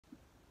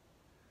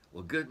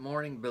Well, good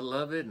morning,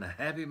 beloved, and a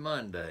happy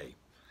Monday.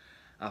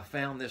 I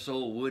found this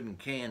old wooden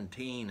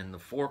canteen in the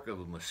fork of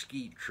a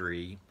mesquite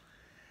tree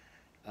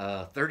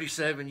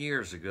 37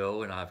 years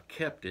ago, and I've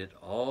kept it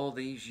all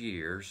these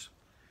years.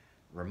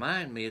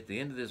 Remind me at the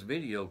end of this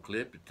video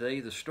clip to tell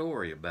you the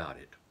story about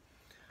it.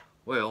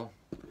 Well,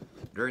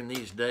 during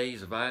these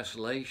days of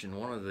isolation,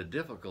 one of the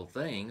difficult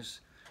things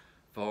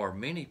for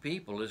many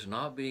people is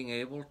not being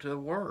able to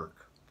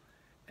work.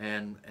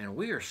 And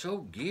we are so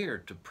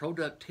geared to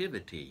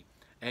productivity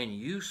and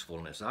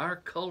usefulness. Our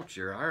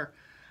culture,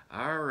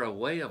 our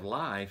way of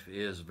life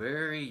is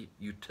very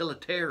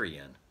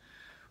utilitarian.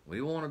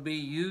 We want to be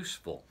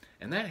useful,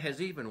 and that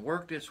has even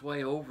worked its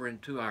way over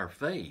into our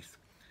faith.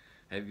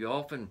 Have you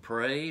often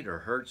prayed or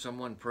heard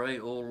someone pray,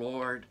 "Oh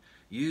Lord,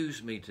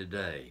 use me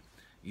today,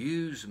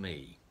 use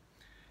me"?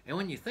 And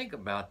when you think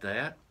about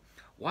that,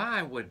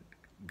 why would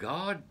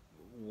God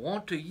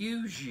want to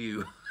use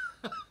you?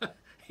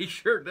 He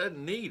sure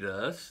doesn't need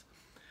us.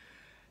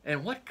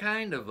 And what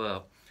kind of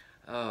a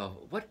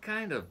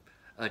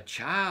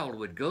child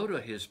would go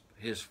to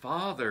his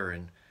father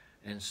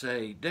and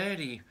say,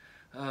 "Daddy,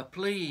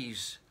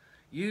 please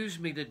use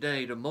me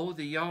today to mow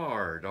the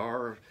yard,"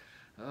 or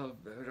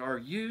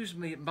use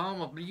me,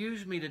 Mama,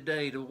 use me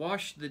today to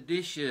wash the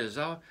dishes.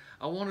 I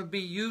want to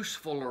be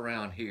useful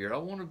around here. I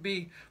want to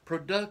be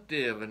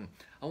productive, and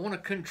I want to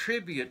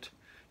contribute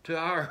to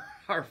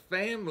our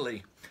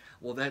family.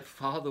 Well, that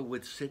father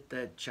would sit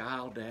that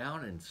child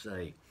down and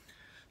say,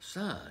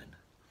 "Son,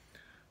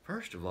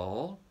 first of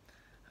all,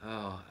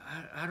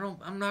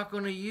 I'm not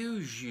going to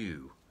use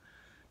you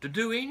to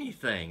do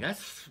anything.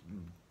 That's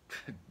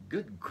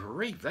good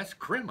grief. That's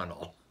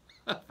criminal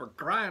for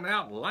crying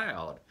out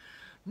loud.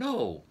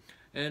 No,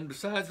 and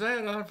besides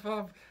that,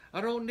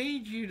 I don't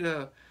need you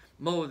to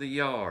mow the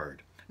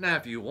yard. Now,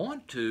 if you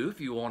want to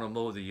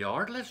mow the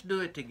yard, let's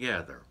do it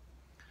together.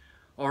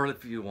 Or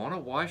if you want to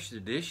wash the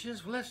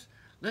dishes,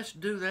 let's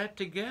do that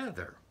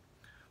together.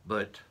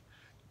 But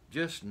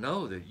just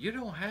know that you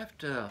don't have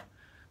to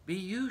be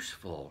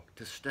useful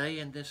to stay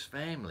in this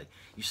family."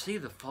 You see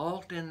the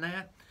fault in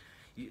that?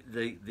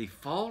 The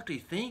faulty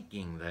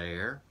thinking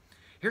there,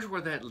 here's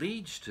where that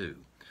leads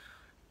to.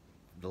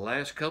 The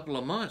last couple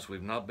of months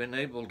we've not been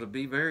able to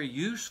be very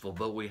useful,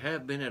 but we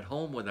have been at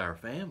home with our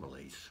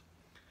families.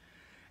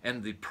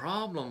 And the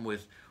problem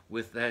with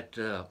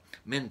that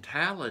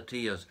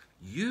mentality of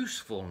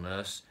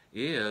usefulness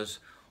is,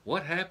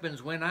 what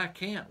happens when I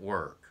can't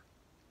work?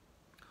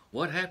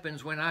 What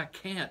happens when I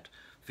can't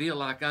feel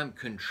like I'm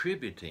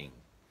contributing?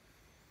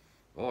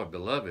 Boy,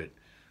 beloved,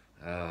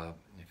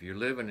 if you're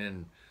living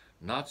in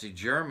Nazi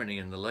Germany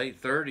in the late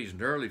 30s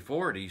and early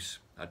 40s,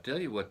 I tell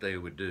you what they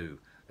would do: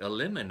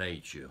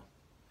 eliminate you.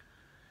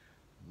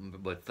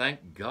 But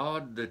thank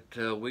God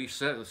that we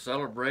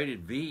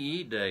celebrated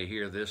VE Day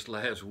here this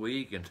last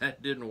week, and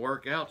that didn't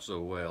work out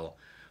so well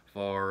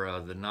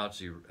for the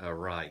Nazi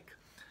Reich,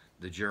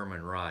 the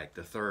German Reich,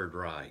 the Third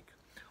Reich.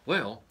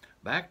 Well,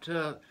 back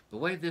to the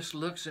way this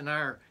looks in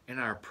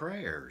our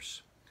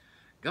prayers.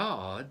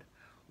 God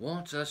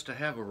wants us to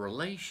have a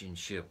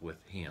relationship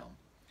with Him.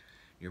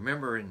 You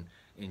remember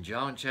in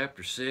John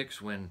chapter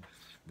 6 when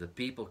the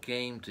people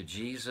came to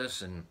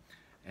Jesus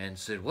and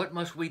said, "What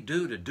must we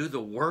do to do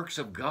the works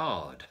of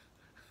God?"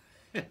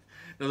 In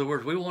other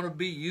words, we want to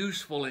be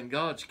useful in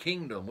God's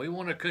kingdom. We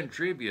want to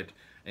contribute.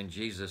 And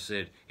Jesus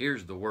said,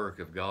 "Here's the work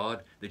of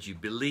God, that you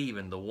believe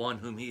in the one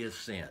whom He has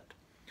sent."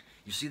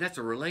 You see, that's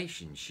a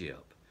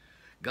relationship.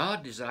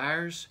 God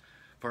desires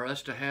for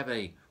us to have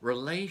a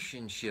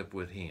relationship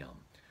with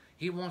Him.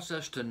 He wants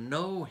us to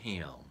know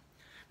Him.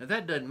 Now,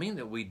 that doesn't mean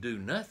that we do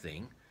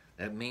nothing.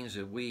 That means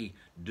that we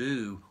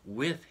do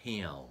with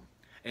Him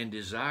and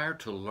desire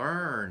to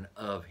learn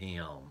of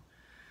Him.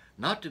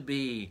 Not to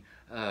be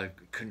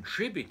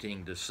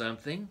contributing to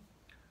something,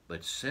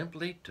 but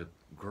simply to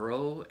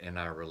grow in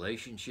our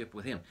relationship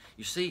with Him.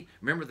 You see,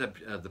 remember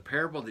the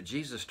parable that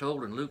Jesus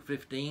told in Luke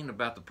 15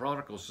 about the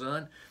prodigal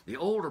son? The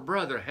older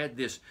brother had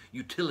this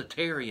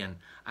utilitarian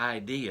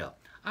idea.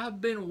 "I've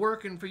been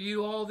working for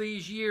you all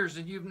these years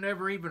and you've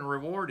never even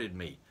rewarded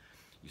me."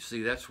 You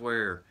see, that's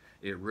where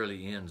it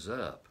really ends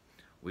up.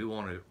 We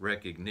want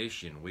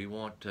recognition. We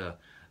want to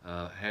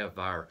have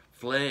our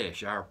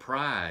flesh, our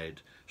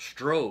pride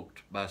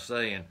stroked by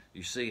saying,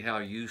 "You see how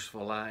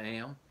useful I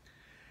am?"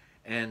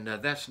 And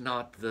that's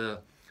not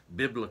the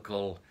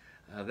biblical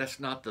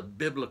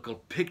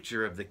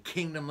picture of the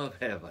kingdom of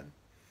heaven.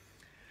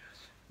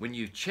 When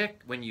you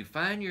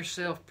find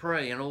yourself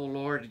praying, "Oh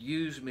Lord,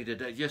 use me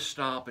today," just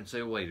stop and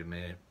say, "Wait a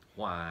minute,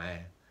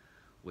 why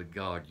would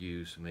God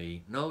use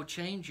me?" No,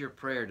 change your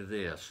prayer to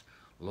this: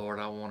 "Lord,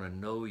 I want to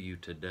know you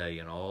today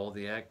in all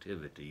the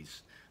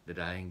activities that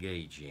I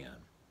engage in."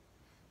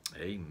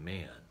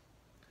 Amen.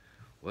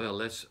 Well,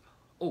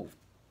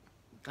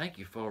 thank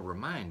you for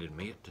reminding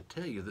me to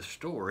tell you the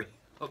story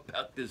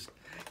about this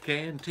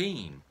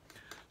canteen.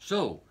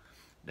 So,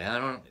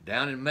 down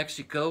in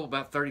Mexico,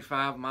 about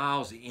 35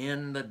 miles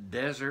in the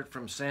desert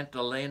from Santa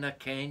Elena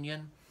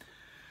Canyon,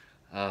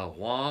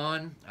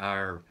 Juan,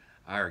 our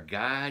our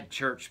guide,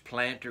 church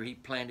planter. He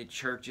planted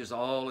churches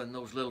all in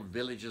those little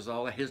villages,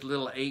 all his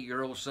little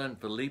 8-year-old son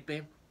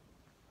Felipe.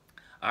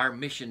 Our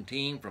mission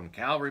team from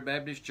Calvary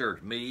Baptist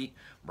Church, me,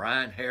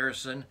 Brian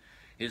Harrison,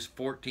 his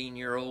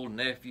 14-year-old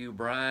nephew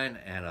Brian,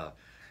 and a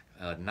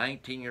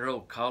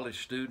 19-year-old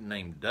college student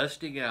named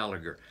Dusty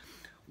Gallagher.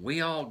 We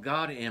all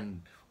got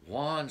in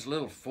Juan's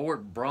little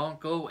Ford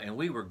Bronco, and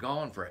we were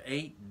gone for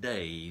 8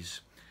 days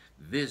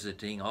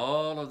visiting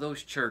all of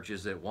those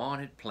churches that Juan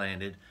had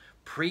planted,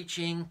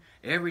 preaching.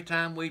 Every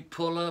time we'd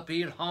pull up,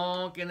 he'd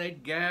honk, and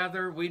they'd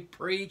gather, we'd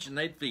preach, and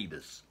they'd feed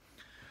us.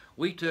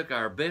 We took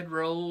our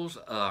bedrolls,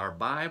 our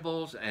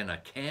Bibles, and a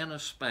can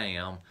of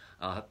Spam.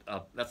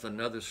 That's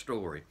another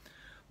story.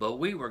 But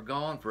we were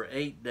gone for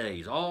 8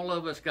 days. All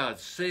of us got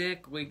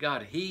sick. We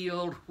got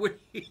healed. We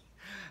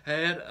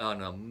had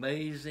an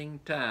amazing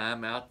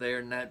time out there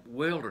in that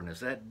wilderness,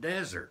 that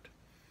desert.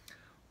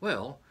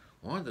 Well,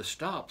 one of the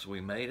stops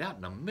we made out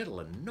in the middle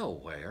of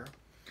nowhere,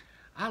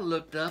 I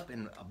looked up,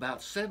 and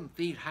about 7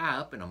 feet high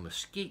up in a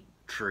mesquite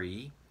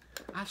tree,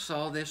 I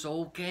saw this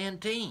old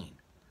canteen.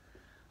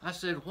 I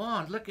said,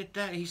 Juan, look at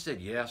that. He said,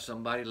 yeah,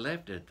 somebody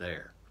left it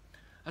there.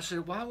 I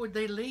said, why would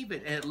they leave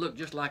it? And it looked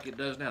just like it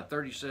does now,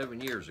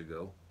 37 years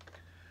ago.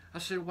 I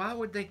said, why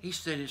would they? He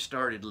said it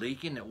started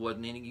leaking. It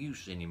wasn't any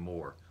use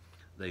anymore.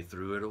 They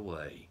threw it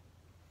away.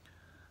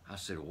 I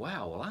said,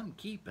 wow, well, I'm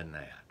keeping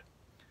that.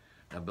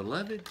 Now,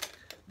 beloved,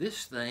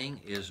 this thing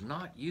is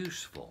not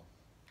useful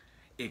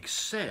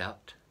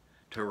except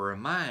to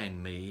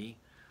remind me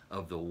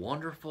of the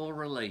wonderful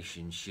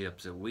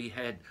relationships that we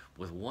had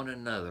with one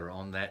another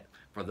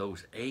for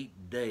those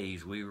 8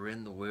 days we were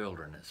in the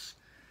wilderness.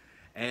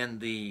 And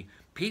the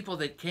people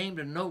that came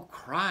to know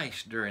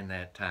Christ during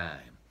that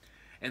time.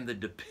 And the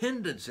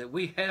dependence that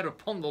we had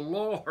upon the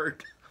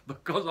Lord,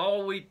 because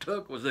all we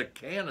took was a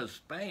can of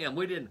Spam.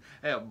 We didn't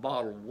have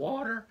bottled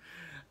water.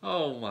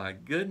 Oh my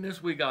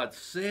goodness, we got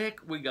sick,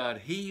 we got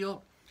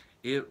healed.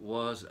 It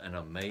was an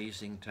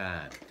amazing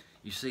time.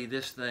 You see,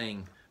 this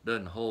thing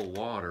doesn't hold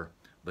water,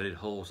 but it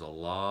holds a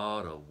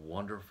lot of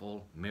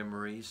wonderful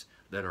memories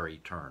that are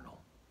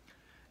eternal.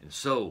 And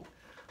so,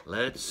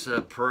 let's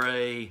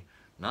pray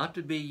not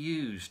to be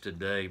used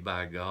today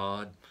by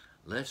God.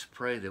 Let's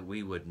pray that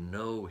we would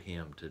know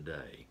Him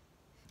today.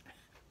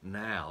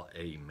 Now,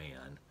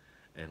 amen.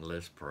 And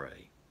let's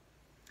pray.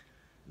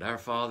 And our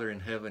Father in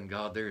heaven,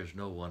 God, there is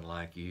no one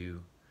like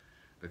you,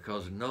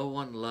 because no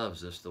one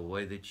loves us the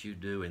way that you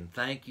do. And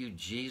thank you,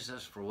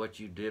 Jesus, for what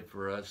you did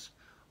for us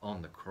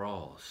on the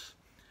cross.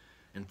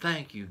 And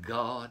thank you,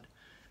 God,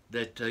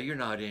 that you're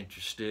not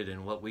interested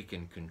in what we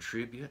can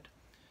contribute.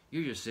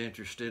 You're just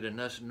interested in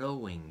us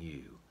knowing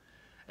you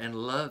and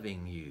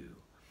loving you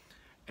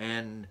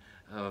and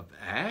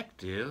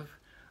active,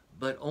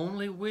 but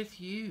only with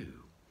you.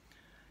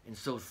 And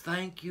so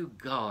thank you,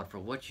 God, for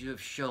what you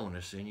have shown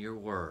us in your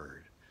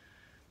word,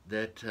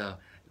 that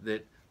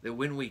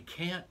when we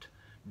can't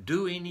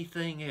do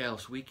anything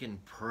else, we can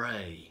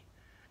pray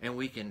and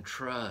we can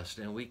trust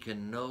and we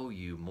can know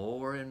you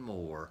more and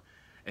more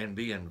and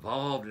be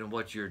involved in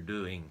what you're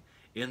doing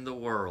in the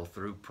world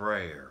through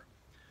prayer.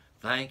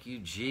 Thank you,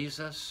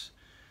 Jesus,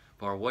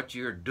 for what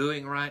you're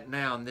doing right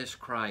now in this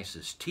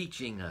crisis,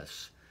 teaching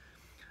us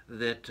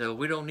that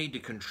we don't need to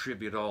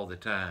contribute all the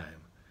time,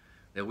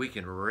 that we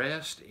can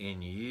rest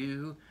in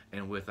you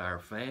and with our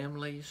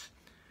families,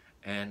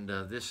 and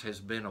this has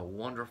been a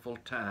wonderful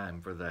time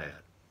for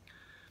that.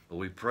 But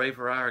we pray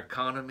for our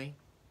economy.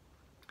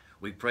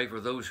 We pray for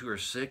those who are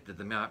sick that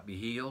they might be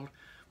healed,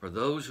 for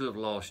those who have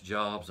lost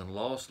jobs and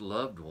lost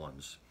loved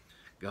ones.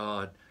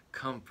 God,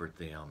 comfort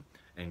them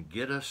and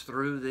get us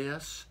through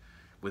this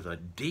with a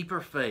deeper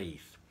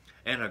faith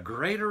and a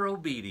greater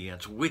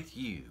obedience with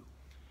you.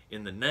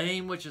 In the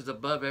name which is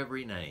above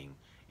every name,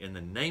 in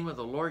the name of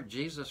the Lord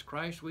Jesus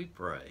Christ we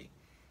pray.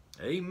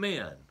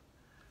 Amen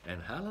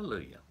and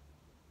hallelujah.